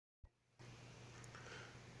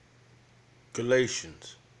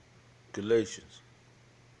Galatians, Galatians,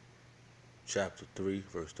 chapter 3,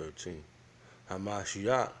 verse 13.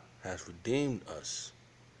 Hamashiach has redeemed us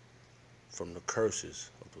from the curses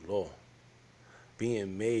of the law,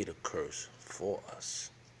 being made a curse for us.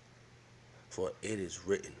 For it is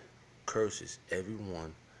written, curses every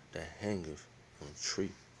one that hangeth on a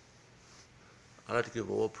tree. I like to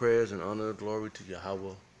give all prayers and honor and glory to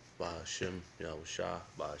Yahweh, Bahashem, Yahweh Shah,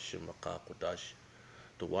 Bahashem Makak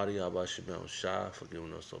the Wadi Abba Shemel Shah for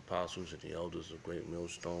giving us the apostles and the elders of Great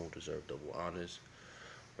Millstone, deserve double honors,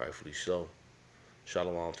 rightfully so.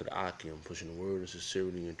 Shalom to the Akim, pushing the word of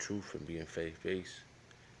sincerity and truth and being faith-based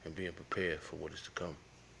and being prepared for what is to come.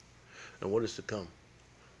 And what is to come?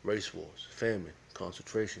 Race wars, famine,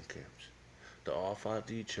 concentration camps, the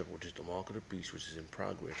R5D chip, which is the mark of the beast, which is in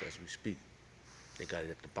progress as we speak. They got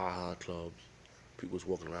it at the Baja clubs. People's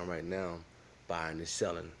walking around right now buying and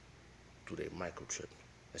selling through their microchip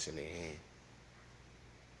that's in their hand.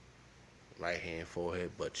 Right hand,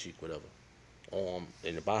 forehead, butt cheek, whatever. Arm,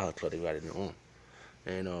 in the Baja club, they got it in the arm.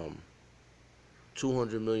 And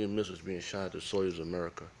 200 million missiles being shot at the soils of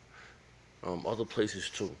America. Other places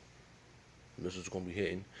too. Missiles are gonna be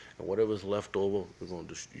hitting, and whatever's left over, we're gonna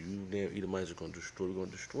you damn Edomites are gonna destroy. We're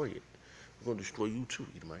gonna destroy it. We're gonna destroy you too,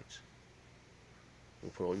 Edomites.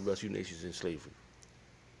 We'll put all you rest of you nations in slavery.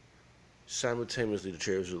 Simultaneously, the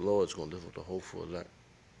chariots of the Lord is gonna lift up the hopeful elect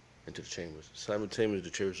into the chambers. Simultaneously,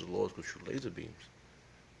 the chariots of the Lord will shoot laser beams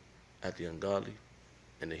at the ungodly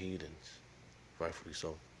and the heathens, rightfully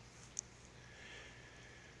so.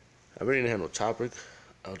 I really didn't have no topic.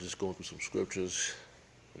 I was just going through some scriptures,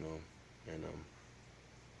 you know, and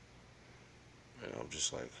I'm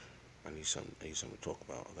just like, I need something to talk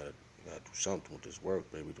about. I gotta do something with this work.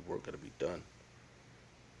 Maybe the work gotta be done.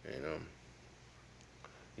 And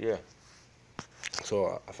yeah.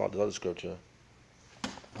 So I found the other scripture.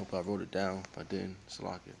 I hope I wrote it down. If I didn't, it's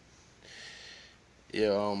like it.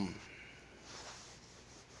 Yeah.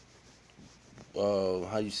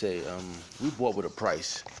 How you say? We bought with a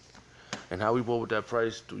price, and how we bought with that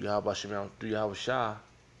price through Yahweh Shemel, through Yahweh Shah,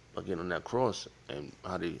 again on that cross, and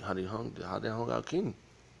how they hung our King,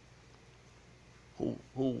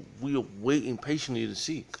 who we are waiting patiently to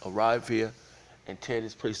see arrive here and tear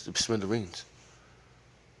this place to smithereens.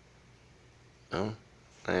 You know,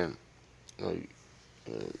 and you know,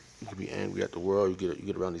 you can be angry at the world. You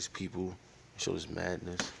get around these people, show this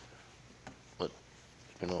madness, but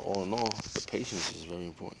you know, all in all, the patience is very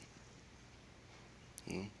important.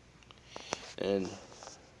 You know? And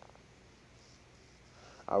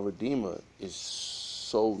our Redeemer is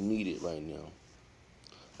so needed right now.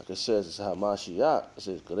 Like it says, it's Hamashiach. It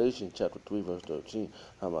says Galatians chapter 3, verse 13.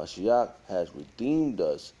 Hamashiach has redeemed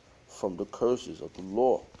us from the curses of the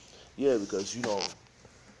law. Yeah, because you know,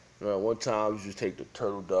 at one time you just take the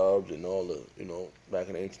turtle doves and all the, you know, back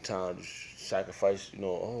in the ancient times, just sacrifice, you know,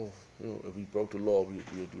 oh, you know, if we broke the law,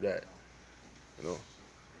 we'll do that, you know.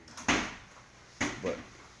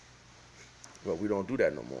 But we don't do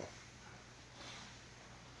that no more.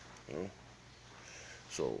 You know?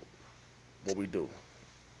 So what we do,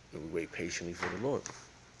 we wait patiently for the Lord.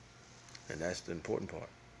 And that's the important part.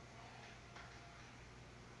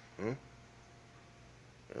 Hmm?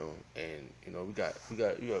 You know, and you know, we got the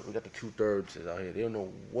 2/3 out here. They don't know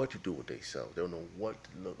what to do with themselves. They don't know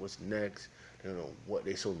what's next. They don't know what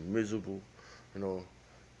they're so miserable, you know.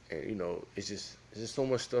 And you know, it's just so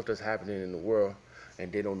much stuff that's happening in the world, and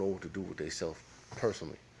they don't know what to do with themselves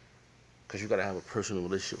personally. Because you gotta have a personal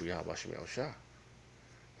relationship with Yahweh Shemel Shah,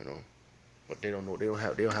 you know. But they don't know. They don't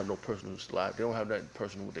have no personal life. They don't have that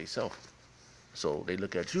personal with themselves. So they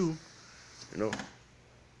look at you, you know.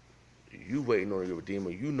 You waiting on your Redeemer.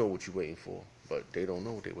 You know what you're waiting for, but they don't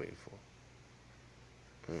know what they're waiting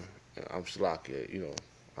for. I'm Slakia, you know.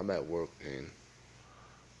 I'm at work, and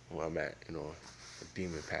where I'm at, you know, a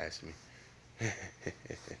demon passed me.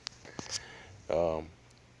 Yeah,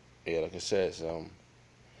 like it says,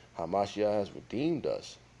 Hamashiach has redeemed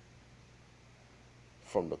us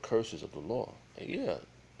from the curses of the law. And yeah,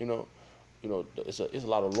 you know, it's a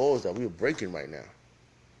lot of laws that we're breaking right now.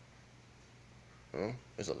 You know?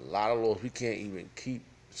 There's a lot of laws we can't even keep.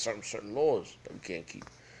 Certain laws that we can't keep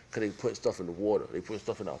because they put stuff in the water. They put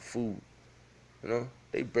stuff in our food. You know,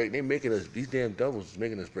 they making us. These damn devils is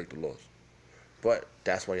making us break the laws. But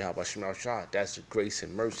that's why Yahweh Shemel Shah. That's the grace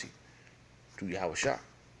and mercy through Yahweh Shah.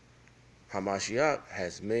 Hamashiach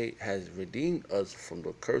has redeemed us from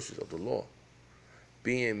the curses of the law,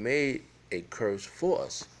 being made a curse for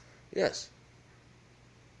us. Yes.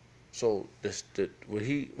 So when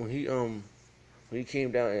he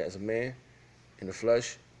came down as a man in the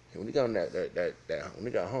flesh, and when he got on when he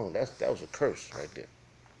got hung, that was a curse right there.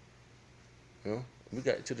 You know, we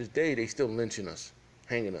got to this day they still lynching us,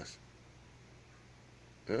 hanging us.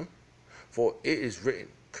 You know, for it is written,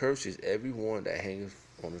 curses everyone that hangeth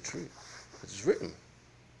on a tree. It's written,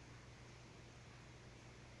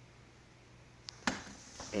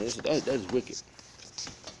 and that is wicked.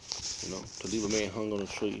 You know, to leave a man hung on a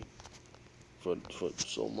tree for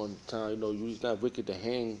so much time. You know, it's not wicked to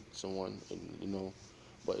hang someone, you know,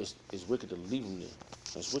 but it's wicked to leave him there.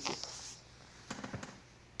 That's wicked.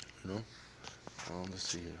 You know. Let's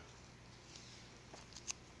see here.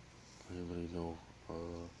 Anybody know?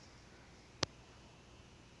 Um,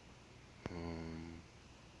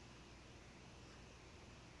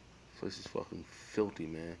 This is fucking filthy,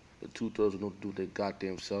 man. The 2/3 don't do their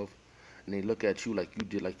goddamn self, and they look at you like you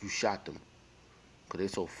did, like you shot them, cause they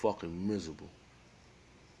so fucking miserable.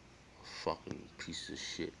 Fucking pieces of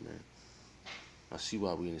shit, man. I see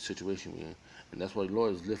why we in the situation we in, and that's why the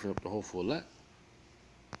Lord is lifting up the whole full lot.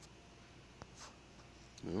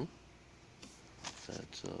 You know,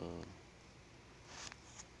 that's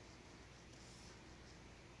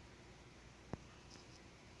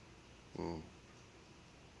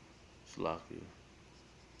Slocky.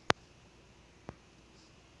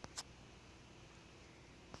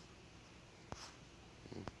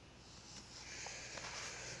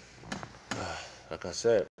 Like I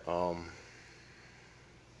said,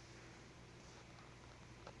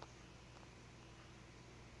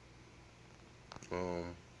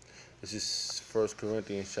 this is 1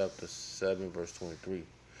 Corinthians chapter 7, verse 23.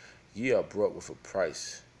 Ye are brought with a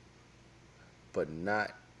price, but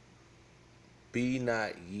not be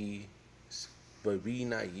not ye, but be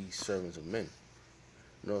not ye servants of men.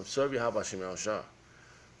 You know, serve Yahweh Shem Shah.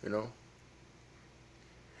 You know,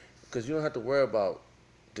 because you don't have to worry about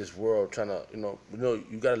this world trying to, you know,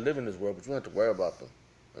 you gotta live in this world, but you don't have to worry about them.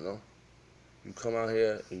 You know, you come out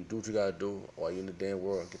here and you do what you gotta do while you're in the damn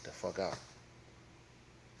world and get the fuck out.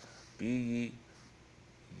 Be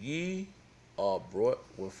ye are brought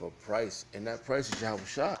with a price, and that price is Yahweh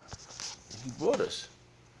Shah. He brought us.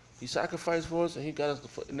 He sacrificed for us, and he got us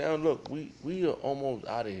the. Now look, we are almost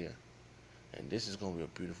out of here, and this is gonna be a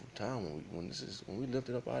beautiful time when we lift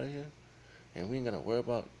it up out of here, and we ain't gotta worry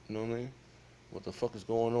about, you know what I mean, what the fuck is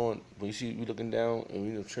going on. When you see we looking down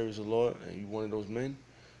and we cherish the Lord, and you one of those men,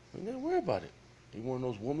 you ain't gotta worry about it. You one of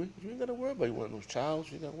those women, you ain't gotta worry about it. You one of those childs,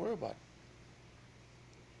 you ain't gotta worry about it.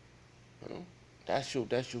 You know, that's your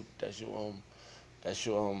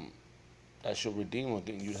redeemer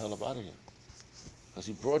getting you the hell up out of here. Cause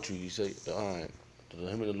he brought you. He said, all right.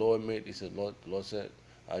 Him and the Lord made. He said, Lord, the Lord said,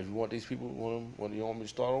 if you want these people, you want me to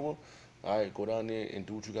start over, all right, go down there and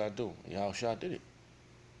do what you gotta do. And Yahushua did it.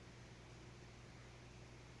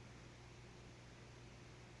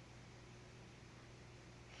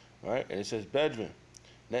 All right, and it says, brethren,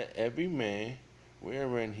 let every man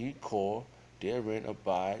wherein he called therein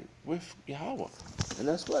abide with Yahweh. And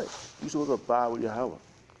that's right. You supposed to abide with Yahweh.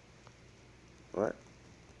 All right?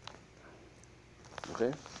 Okay?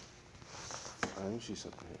 All right, let me see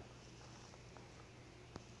something here.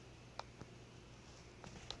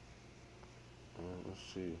 Let's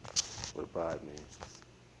see what abide means.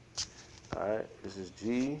 All right, this is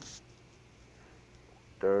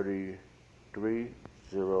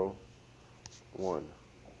G3301.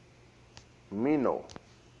 Mino.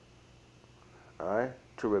 All right,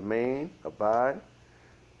 to remain, abide,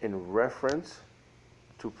 in reference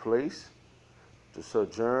to place, to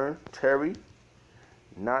sojourn, tarry,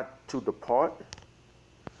 not to depart,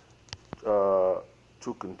 to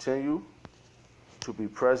continue, to be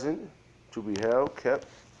present, to be held, kept,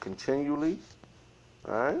 continually,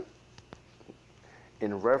 all right?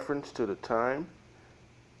 In reference to the time,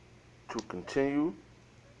 to continue,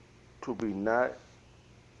 to be not,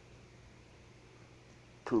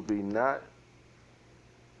 to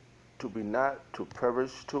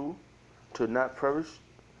perish, to not perish,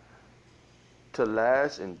 to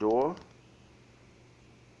last, endure,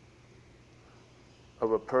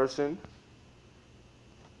 of a person,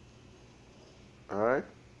 all right?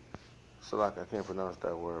 So like I can't pronounce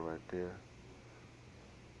that word right there.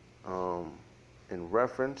 In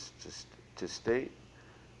reference to state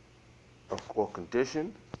or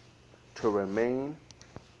condition, to remain.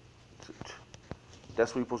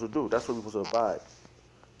 That's what we're supposed to do. That's what we're supposed to abide.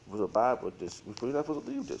 We're supposed to abide with this. We're not supposed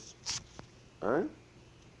to leave this. All right?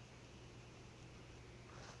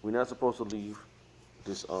 We're not supposed to leave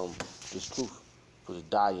this truth. We're supposed to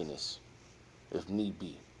die in this, if need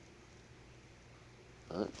be.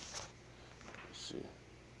 All right? Let's see.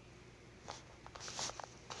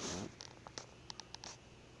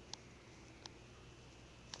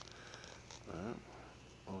 All right.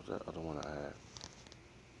 What was that other one I had?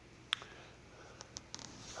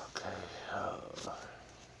 Okay.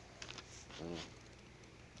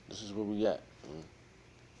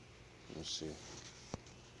 Let's see.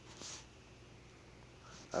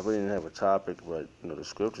 I really didn't have a topic, but the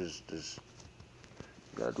scriptures just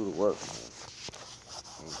you gotta do the work, man.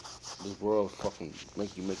 This world fucking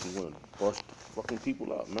make you want to bust fucking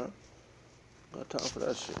people out, man. Got time for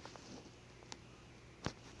that shit.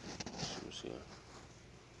 Let's see what's here.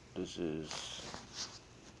 This is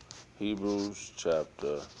Hebrews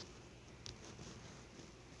chapter.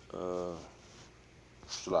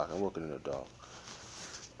 July. I'm working in the dark.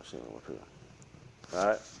 I'm seeing them up here. All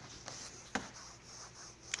right.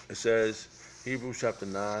 It says Hebrews chapter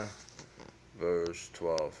 9, verse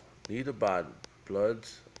 12. Neither by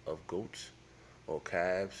bloods of goats or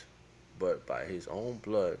calves, but by his own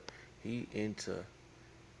blood he enter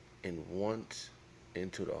in once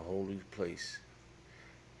into the holy place,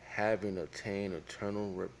 having obtained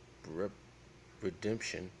eternal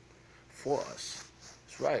redemption for us.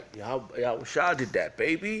 That's right. Yahweh Shah did that,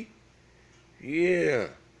 baby. Yeah.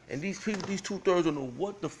 And these people, these 2/3 don't know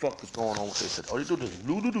what the fuck is going on with this. All they do is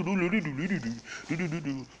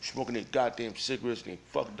smoking their goddamn cigarettes and they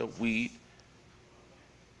fucked up weed.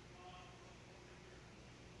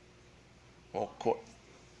 All caught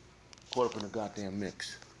up in the goddamn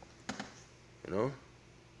mix. You know?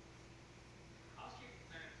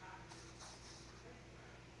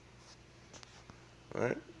 All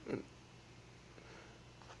right?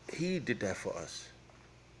 He did that for us.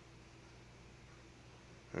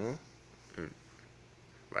 Huh?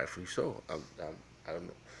 Rightfully so. I don't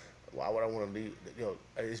know. Why would I want to leave?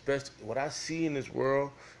 It's best. What I see in this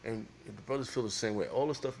world, and the brothers feel the same way. All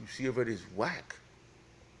the stuff you see already is whack.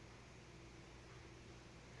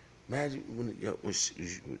 Imagine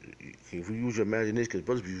if you use your imagination, because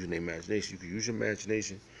brothers be using their imagination. You can use your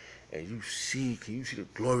imagination, and can you see the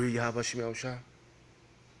glory of Yahweh Shemel Shah?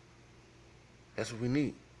 That's what we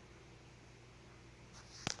need.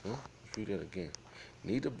 Let's read that again.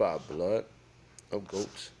 Neither by blood of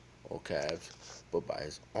goats or calves, but by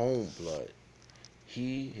his own blood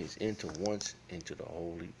he has entered once into the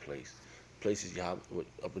holy place. Places Yahweh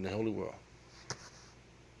up in the holy world,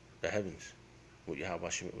 the heavens, with Yahweh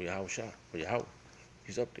Shah, with Yahweh.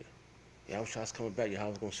 He's up there. Yahweh Shah's coming back.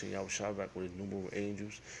 Yahweh's gonna send Yahweh Shah back with his numerous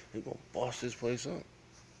angels. He's gonna boss this place up.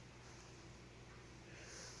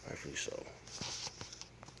 Rightfully so.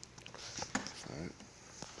 All right.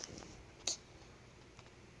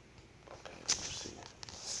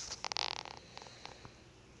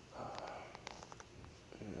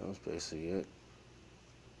 That's basically it.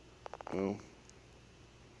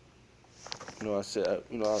 I said,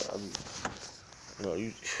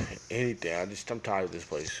 anything. I'm tired of this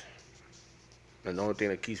place. And the only thing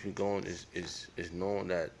that keeps me going is knowing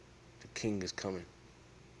that the King is coming.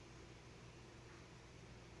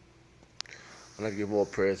 I'd like to give all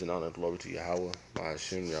praise and honor and glory to Yahweh, by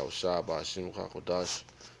Hashem, Yahweh Shah, by Hashem, Kakodash,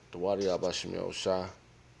 the Wadi Yahweh Hashem, Yahweh Shah,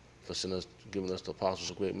 for giving us the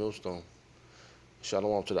apostles a great millstone.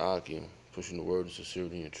 Shalom to the Akim, pushing the word of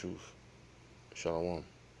sincerity and truth. Shalom.